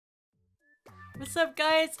What's up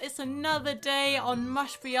guys? It's another day on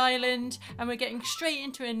Mushbury Island and we're getting straight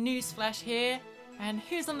into a news flash here. And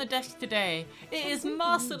who's on the desk today? It is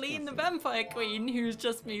Marceline, the vampire queen, who's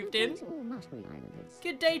just moved in.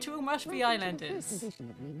 Good day to all Mushbury Islanders.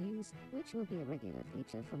 Which will be a regular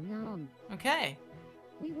feature from now on. Okay.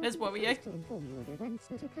 There's Wario. To inform you of events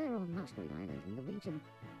that occur on Mushbury Island in the region.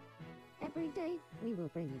 Every day, we will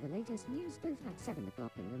bring you the latest news both at 7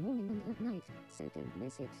 o'clock in the morning and at night, so don't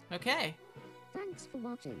miss it. Okay. Thanks for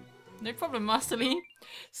watching. No problem, Marceline.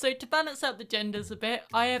 So to balance out the genders a bit,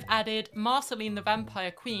 I have added Marceline the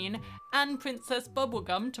Vampire Queen and Princess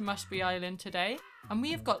Bubblegum to Mushbury Island today. And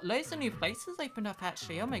we have got loads of new places opened up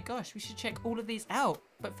actually. Oh my gosh, we should check all of these out.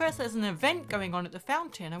 But first there's an event going on at the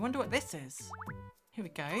fountain. I wonder what this is. Here we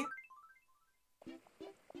go.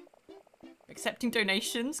 Accepting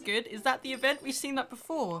donations, good. Is that the event? We've seen that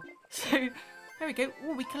before. So, there we go.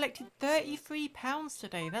 Oh, we collected £33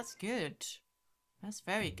 today. That's good. That's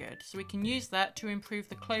very good. So we can use that to improve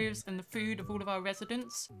the clothes and the food of all of our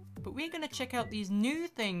residents. But we're going to check out these new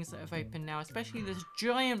things that have opened now, especially this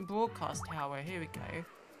giant broadcast tower. Here we go.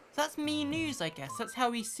 So that's Me News, I guess. That's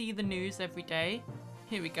how we see the news every day.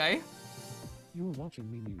 Here we go. You're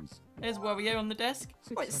watching Me News. There's Wario on the desk.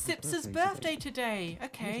 Oh, it's Sips's birthday today.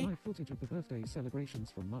 Okay. Here's my footage of the birthday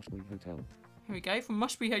celebrations from Mushbury Hotel. Here we go, from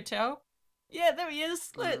Mushbury Hotel. Yeah, there he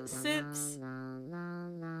is. Look, Sips.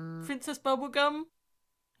 Princess Bubblegum.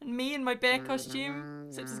 And me in my bear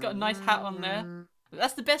costume. Sips has got a nice hat on there.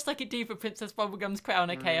 That's the best I could do for Princess Bubblegum's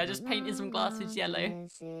crown, okay? I just painted some glasses yellow.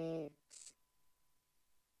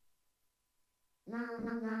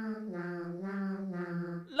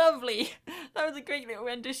 Lovely! That was a great little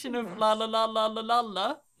rendition of la la la la la la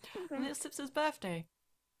la. And it's Sips's birthday.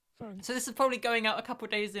 So this is probably going out a couple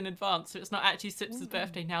days in advance, so it's not actually Sips's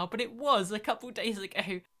birthday now, but it was a couple days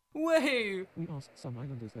ago. Woohoo! We asked some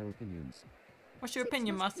islanders their opinions. What's your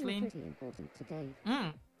opinion, Marceline? Pretty important today.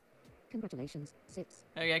 Congratulations, Sips.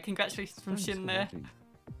 Oh yeah, congratulations from Thanks Shin for there. watching.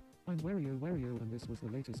 I'm Wario and this was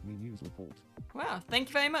the latest Me News report. Wow, thank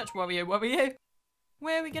you very much, Wario.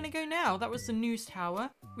 Where are we going to go now? That was the news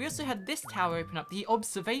tower. We also had this tower open up, the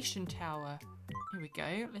observation tower. Here we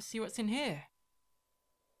go. Let's see what's in here.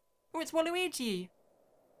 Oh, it's Waluigi.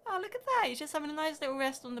 Oh, look at that. He's just having a nice little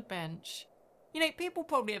rest on the bench. You know, people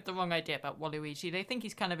probably have the wrong idea about Waluigi. They think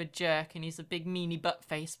he's kind of a jerk and he's a big meanie butt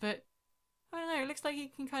face, but I don't know. It looks like he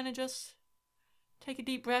can kind of just take a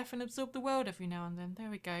deep breath and absorb the world every now and then. There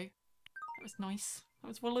we go. That was nice. That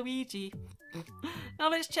was Waluigi. Now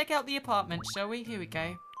let's check out the apartment, shall we? Here we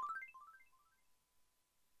go.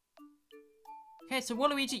 Okay, so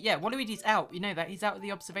Waluigi, yeah, Waluigi's out. You know that. He's out at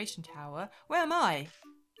the observation tower. Where am I?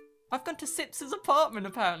 I've gone to Sips's apartment,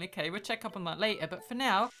 apparently. Okay, we'll check up on that later. But for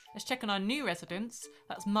now, let's check on our new residents.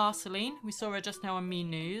 That's Marceline. We saw her just now on Me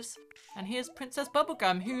News. And here's Princess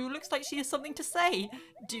Bubblegum, who looks like she has something to say.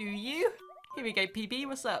 Do you? Here we go, PB.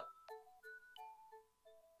 What's up?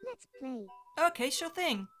 Let's play. Okay, sure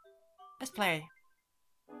thing. Let's play.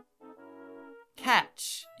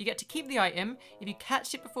 Catch. You get to keep the item if you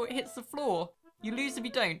catch it before it hits the floor. You lose if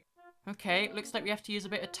you don't. Okay, looks like we have to use a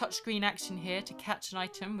bit of touchscreen action here to catch an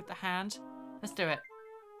item with the hand. Let's do it.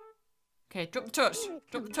 Okay, drop the touch.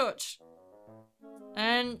 Drop the touch.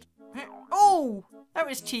 And... oh! That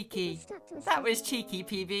was cheeky. That was cheeky,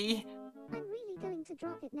 PB. I'm really going to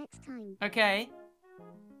drop it next time. Okay.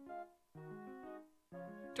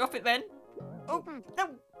 Drop it then. Oh, no.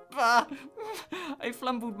 Ah. I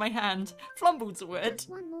flumbled my hand. Flumbled's a word. Just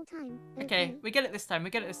one more time. Okay, we get it this time. We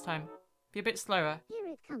get it this time. Be a bit slower. Here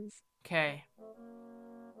it comes. Okay.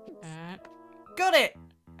 Got it!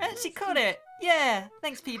 Actually caught it! Yeah!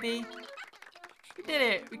 Thanks, PB. We did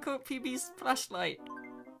it! We caught PB's flashlight.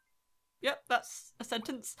 Yep, that's a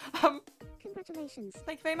sentence. Congratulations.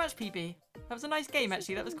 Thank you very much, PB. That was a nice game,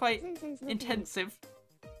 actually. That was quite intensive.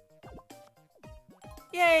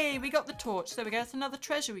 Yay! We got the torch. There we go. That's another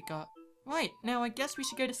treasure we got. Right, now I guess we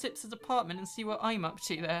should go to Sips's apartment and see what I'm up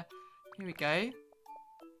to there. Here we go.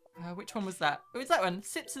 Which one was that? Oh, it's that one.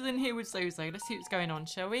 Sips is in here with Zoey. Let's see what's going on,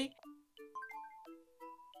 shall we?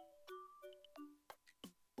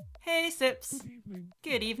 Hey, Sips. Good evening.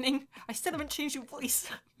 Good evening. I still haven't changed your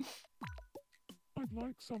voice. I'd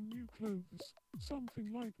like some new clothes.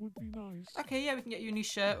 Something light would be nice. Okay, yeah, we can get you a new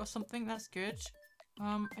shirt or something. That's good.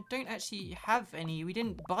 I don't actually have any. We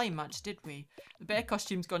didn't buy much, did we? The bear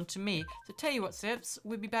costume's gone to me. So tell you what, Sips,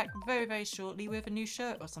 we'll be back very, very shortly with a new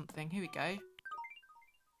shirt or something. Here we go.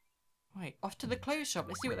 Right, off to the clothes shop.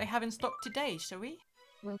 Let's see what they have in stock today, shall we?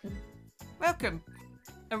 Welcome. Welcome.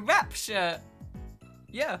 A wrap shirt.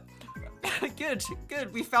 Yeah. Good,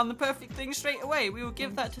 good. We found the perfect thing straight away. We will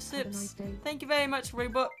give that to Sips. Have a nice day. Thank you very much,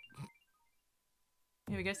 robot.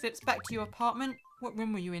 Here we go, Sips. Back to your apartment. What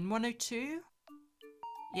room were you in? 102?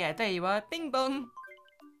 Yeah, there you are. Bing bong.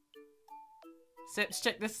 Sips,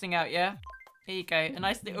 check this thing out, yeah? Here you go. A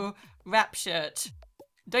nice little rap shirt.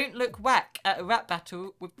 Don't look whack at a rap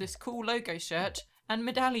battle with this cool logo shirt and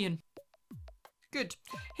medallion. Good.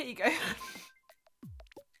 Here you go.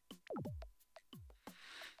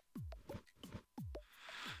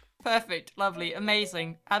 Perfect. Lovely.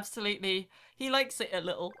 Amazing. Absolutely. He likes it a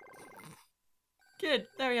little. Good.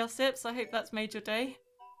 There we are, Sips. I hope that's made your day.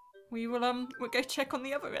 We'll go check on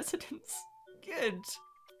the other residents. Good.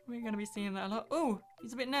 We're going to be seeing that a lot. Oh,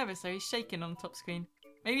 he's a bit nervous though. He's shaking on the top screen.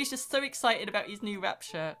 Maybe he's just so excited about his new rap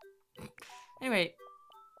shirt. Anyway,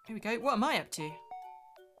 here we go. What am I up to?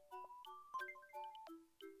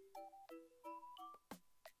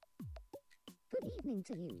 Good evening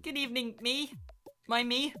to you. Good evening, me. My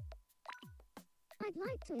me. I'd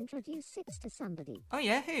like to introduce Sips to somebody. Oh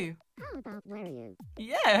yeah, who? How about Wario?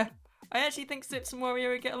 Yeah. I actually think Sips and Wario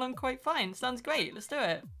would get along quite fine. Sounds great. Let's do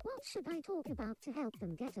it. What should I talk about to help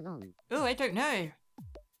them get along? Oh, I don't know.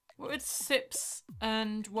 What would Sips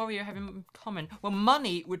and Wario have in common? Well,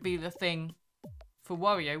 money would be the thing for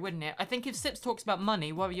Wario, wouldn't it? I think if Sips talks about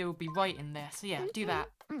money, Wario would be right in there. So yeah, do that.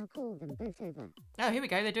 I'll call them both over. Oh, here we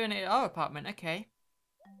go. They're doing it at our apartment. Okay.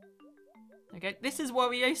 Okay, this is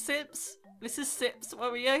Wario, Sips. This is Sips,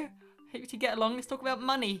 Wario. Hope you get along. Let's talk about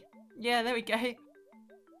money. Yeah, there we go.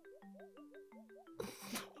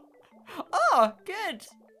 Oh, good.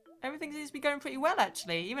 Everything seems to be going pretty well,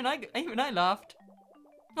 actually. Even I laughed.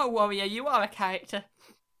 Oh, Wario, you are a character.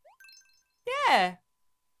 Yeah.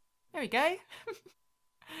 There we go.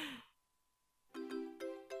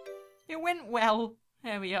 It went well.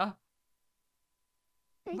 There we are.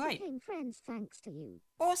 They Right. became friends thanks to you.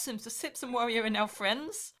 Awesome. So Sips and Wario are now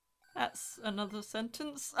friends. That's another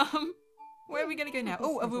sentence. Where are we going to go now?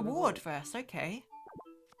 Oh, a reward first. Okay.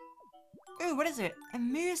 Oh, what is it? A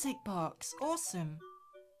music box. Awesome.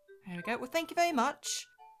 There we go. Well, thank you very much.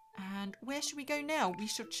 And where should we go now? We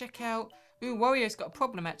should check out... Ooh, Wario's got a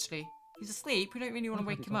problem, actually. He's asleep. We don't really want to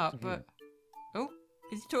wake him up, but... Oh,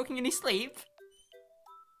 is he talking in his sleep?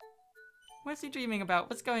 What's he dreaming about?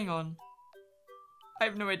 What's going on? I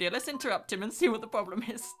have no idea. Let's interrupt him and see what the problem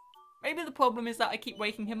is. Maybe the problem is that I keep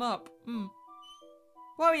waking him up.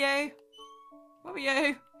 Wario!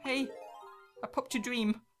 Wario! Hey! I popped your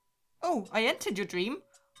dream. Oh, I entered your dream?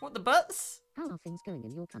 What the butts? How are things going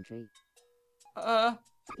in your country?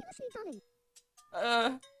 Fabulously, darling.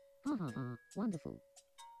 Ha ha ha. Wonderful.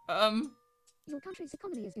 Your country's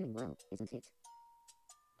economy is doing well, isn't it?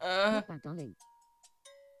 Not bad, darling.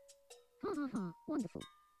 Ha ha ha. Wonderful.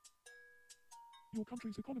 Your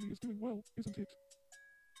country's economy is doing well, isn't it?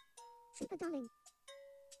 Super, darling.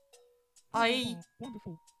 I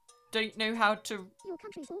Wonderful. don't know how to... Your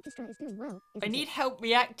country's orchestra is doing well, isn't I it? need help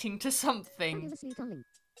reacting to something. Fabulously, darling.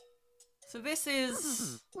 So this Ha ha ha.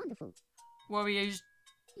 is Wonderful. Wario's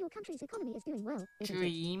Your country's economy is doing well, isn't it?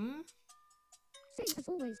 dream. Same as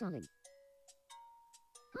always, darling.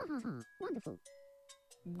 Ha ha ha. Wonderful.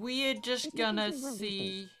 We're just It's making gonna me well these see...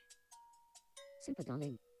 days. Super,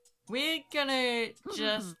 darling. We're gonna ha,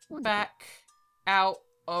 just wonderful. back out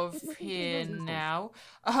of It's making me here well these days.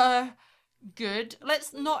 now. Good.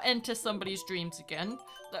 Let's not enter somebody's dreams again.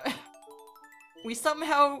 We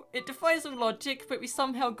somehow... It defies all logic, but we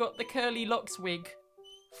somehow got the curly locks wig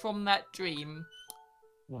from that dream.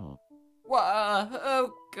 Wow.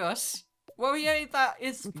 Oh gosh. Wario, that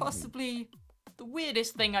is possibly the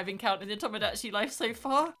weirdest thing I've encountered in Tomodachi life so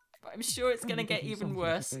far. But I'm sure it's gonna get even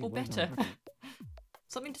worse, or better.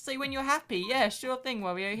 Something to say when you're happy. Yeah, sure thing,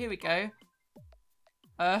 Wario. Here we go.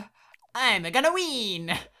 I'm a gonna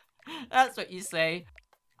ween! That's what you say.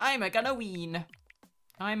 I'm a gonna ween.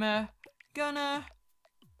 I'm a gonna...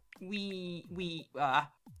 Here we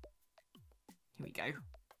go.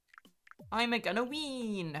 I'm a gonna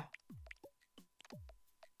ween.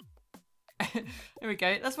 There we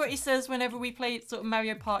go. That's what he says whenever we play sort of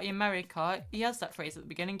Mario Party and Mario Kart. He has that phrase at the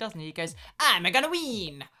beginning, doesn't he? He goes, I'm a gonna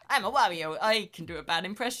ween. I'm a Wario. I can do a bad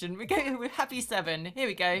impression. We go with Happy 7. Here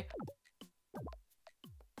we go.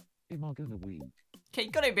 Am I gonna win? Okay,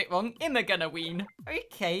 got it a bit wrong. I'm a gonna ween.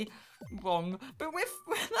 Okay, wrong. But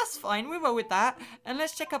that's fine. We'll roll with that. And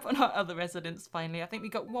let's check up on our other residents finally. I think we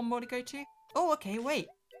got one more to go to. Oh, okay, wait.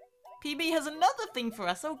 PB has another thing for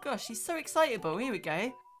us. Oh gosh, he's so excitable. Here we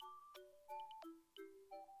go.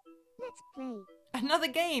 Let's play. Another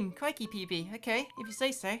game. Crikey, PB. Okay, if you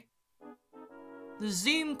say so. The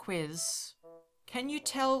Zoom quiz. Can you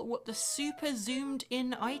tell what the super zoomed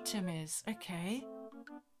in item is? Okay.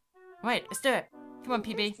 Right, let's do it. Come on,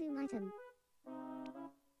 PB. Zoom item.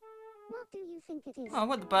 What do you think it is? Oh,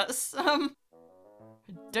 what the butts.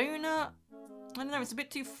 Donut? I don't know, it's a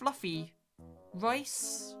bit too fluffy.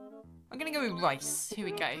 Rice? I'm gonna go with rice. Here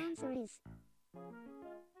we go. Answer is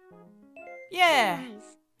Yeah!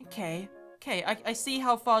 rice. Okay. Okay, I see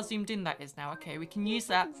how far zoomed in that is now. Okay, we can use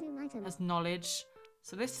that Consume item. as knowledge.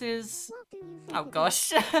 So this is... What do you think Oh it is?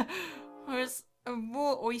 gosh. There's a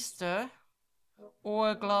raw oyster or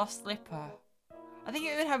a glass slipper. I think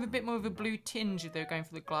it would have a bit more of a blue tinge if they were going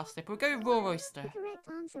for the glass slipper. We'll go with raw oyster. The correct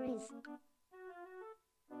answer is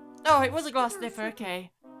Oh, it was a glass slipper. Okay.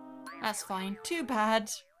 That's fine. Too bad.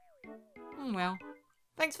 Oh well.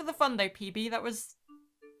 Thanks for the fun though, PB. That was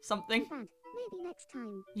something. bad. Maybe next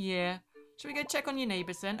time. Yeah. Should we go check on your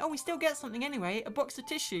neighbours then? Oh, we still get something anyway. A box of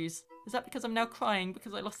tissues. Is that because I'm now crying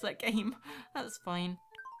because I lost that game? That's fine.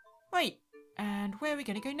 Right. And where are we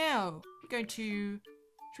going to go now? We're going to...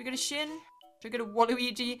 Should we go to Shin? Should we go to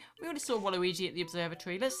Waluigi? We already saw Waluigi at the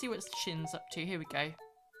observatory. Let's see what Shin's up to. Here we go.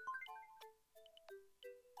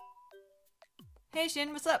 Hey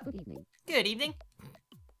Shin, what's up? Good evening. Good evening.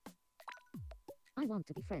 I want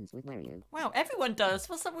to be friends with Wario. Wow, everyone does.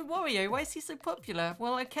 What's up with Wario? Why is he so popular?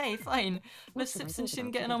 Well, okay, fine. What Let's should I Sips and talk Shin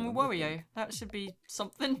about getting on with together with Wario. That should be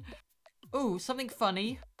something. Oh, something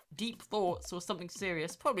funny. Deep thoughts or something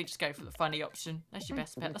serious. Probably just go for the funny option. That's your Thanks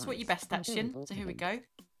best for bet. the That's what you're advice. best at, I'll go Shin. with So here we both go.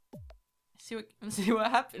 See what see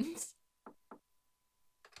what happens.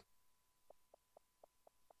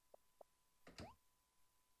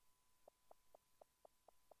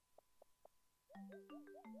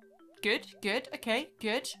 Good, good, okay,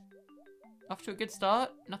 good. Off to a good start.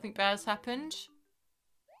 Nothing bad has happened.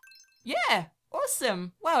 Yeah!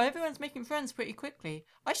 Awesome! Wow, everyone's making friends pretty quickly.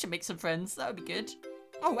 I should make some friends. That would be good.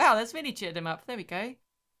 Oh wow, that's really cheered him up. There we go.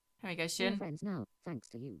 There we go, We're Shin. friends now, thanks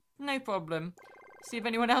to you. No problem. See if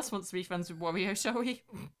anyone else wants to be friends with Wario, shall we?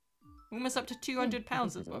 Almost up to £200 this at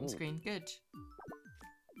is the a bottom walk. screen. Good.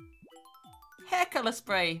 Hair colour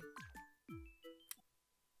spray.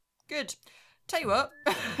 Good. Tell you what.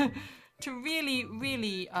 To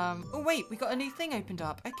really, oh wait, we got a new thing opened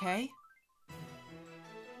up. Okay.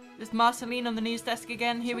 There's Marceline on the news desk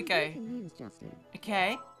again. Here we Some go. breaking news, Justin.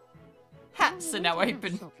 Okay. Hats are now Hat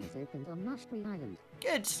open. shop has opened on Mushbury Island.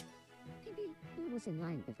 Good. PB, who was in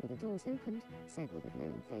line before the doors opened, said with a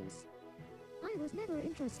glowing face. I was never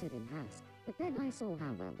interested in hats, but then I saw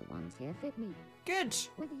how well the ones here fit me. Good.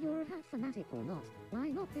 Whether you're a hat fanatic or not, why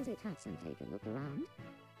not visit Hats and take a look around?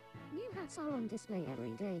 New hats are on display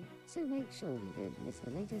every day, so make sure you don't miss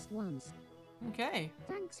the latest ones. Okay.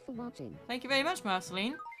 Thanks for watching. Thank you very much,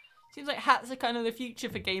 Marceline. Seems like hats are kind of the future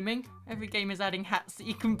for gaming. Every game is adding hats that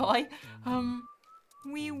you can buy.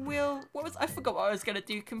 We will... I forgot what I was going to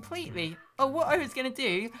do completely. Oh, what I was going to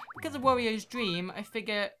do, because of Wario's dream, I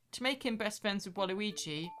figure to make him best friends with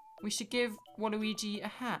Waluigi, we should give Waluigi a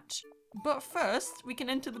hat. But first, we can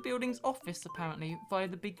enter the building's office, apparently, via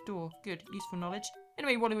the big door. Good, useful knowledge.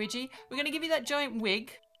 Anyway, Waluigi, we're going to give you that giant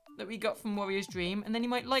wig that we got from Wario's dream, and then he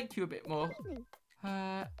might like you a bit more. Evening.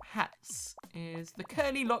 Hats is the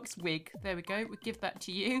curly locks wig. There we go. We'll give that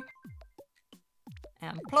to you.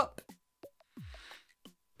 And plop.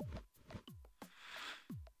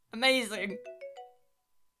 Amazing.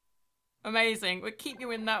 Amazing. We'll keep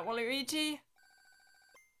you in that, Waluigi.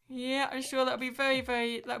 Yeah, I'm sure that'll be very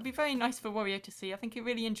nice for Wario to see. I think he'll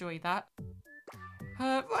really enjoy that.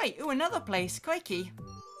 Right. Ooh, another place. Crikey.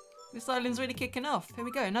 This island's really kicking off. Here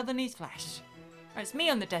we go. Another news flash. Right, it's me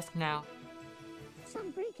on the desk now.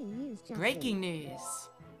 Some breaking news, Justin. Breaking news.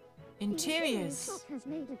 The interior Interiors. shop has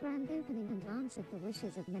made a grand opening and answered the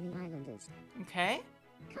wishes of many islanders. Okay.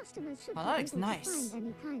 Customers should Oh, be that able looks to nice. find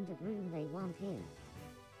any kind of room they want here.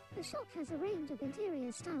 The shop has a range of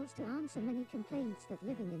interior styles to answer many complaints that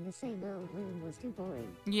living in the same old room was too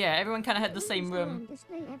boring. Yeah, everyone kind of had the same Rooms are room. on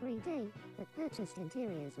display every day, but purchased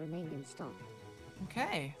interiors remain in stock.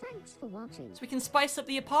 Okay. Thanks for watching. So we can spice up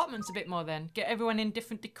the apartments a bit more then. Get everyone in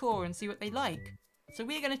different decor and see what they like. So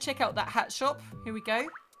we're going to check out that hat shop. Here we go.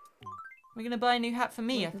 We're going to buy a new hat for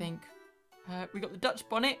me, I think. We got the Dutch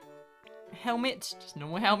bonnet. A helmet. Just a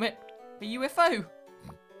normal helmet. A UFO.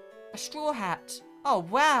 A straw hat. Oh,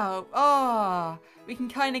 wow. Oh, we can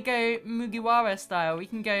kind of go Mugiwara style. We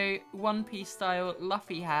can go One Piece style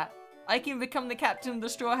Luffy hat. I can become the captain of the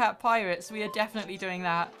Straw Hat Pirates. We are definitely doing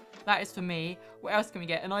that. That is for me. What else can we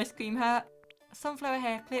get? An ice cream hat. A sunflower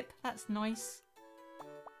hair clip. That's nice.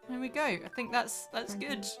 There we go. I think that's Thank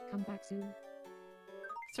good. you. Come back soon.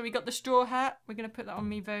 So we got the straw hat. We're going to put that on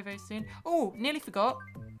me very soon. Oh, nearly forgot.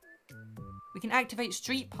 We can activate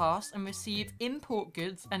Street Pass and receive import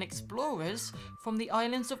goods and explorers from the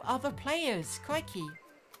islands of other players. Crikey.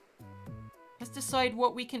 Let's decide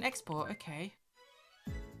what we can export. Okay.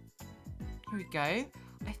 Here we go.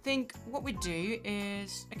 I think what we do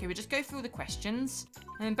is, okay, we just go through all the questions,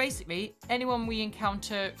 and then basically, anyone we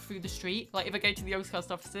encounter through the street, like if I go to the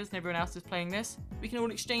YOGSCAST offices and everyone else is playing this, we can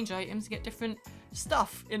all exchange items and get different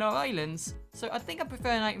stuff in our islands. So I think I prefer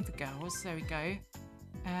an item for girls, there we go.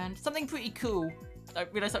 And something pretty cool. I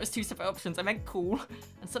realised that was two separate options. I meant cool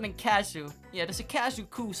and something casual. Yeah, there's a casual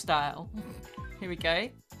cool style. Here we go.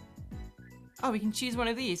 Oh, we can choose one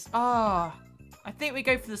of these. Ah, I think we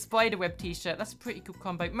go for the spiderweb t-shirt. That's a pretty cool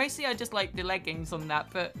combo. Mostly I just like the leggings on that,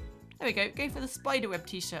 but there we go. Go for the spiderweb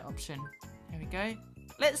t-shirt option. There we go.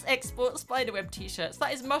 Let's export spiderweb t-shirts.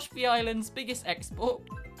 That is Mushbury Island's biggest export,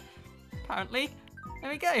 apparently.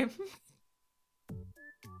 There we go.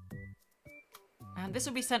 And this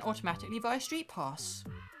will be sent automatically via Street Pass.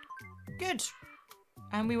 Good.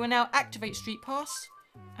 And we will now activate Street Pass.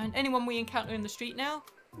 And anyone we encounter in the street now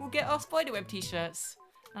will get our spiderweb t-shirts.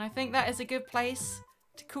 And I think that is a good place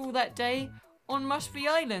to call that day on Mushbury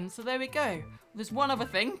Island. So there we go. There's one other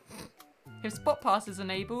thing. If Spot Pass is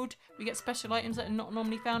enabled, we get special items that are not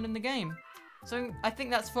normally found in the game. So I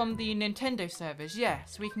think that's from the Nintendo servers, yeah.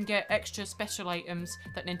 So we can get extra special items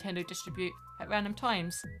that Nintendo distribute at random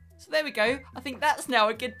times. So there we go. I think that's now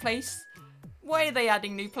a good place. Why are they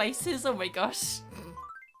adding new places? Oh my gosh.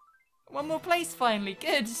 One more place finally.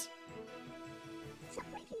 Good. Some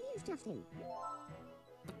breaking news, Justin.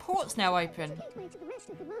 The port's now open. It's a gateway to the rest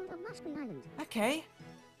of the world on Mushbury Island. Okay.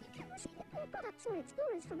 You can see the port products or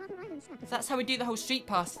explorers from other islands have to So that's how we do the whole Street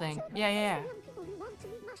Pass thing. So Yeah. young people who want to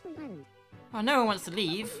leave Mushbury Island. Oh, no one wants to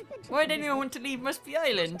leave. Why would anyone want to leave Mushbury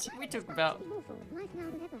Island? What are we talking about? More for life now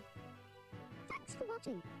than ever. Thanks for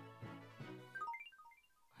watching.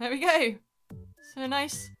 There we go. So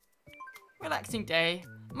nice, relaxing day.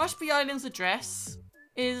 Mushbury Island's address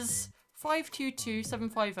is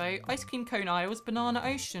 522750 Ice Cream Cone Isles, Banana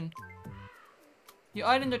Ocean. Your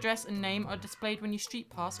island address and name are displayed when you street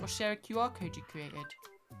pass or share a QR code you created.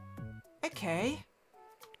 Okay.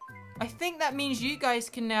 I think that means you guys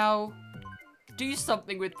can now do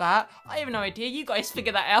something with that. I have no idea. You guys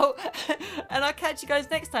figure that out. And I'll catch you guys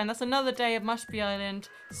next time. That's another day of Mushbury Island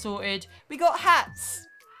sorted. We got hats.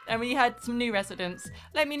 And we had some new residents.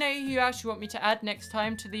 Let me know who else you want me to add next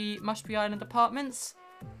time to the Mushbury Island apartments.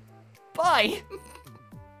 Bye!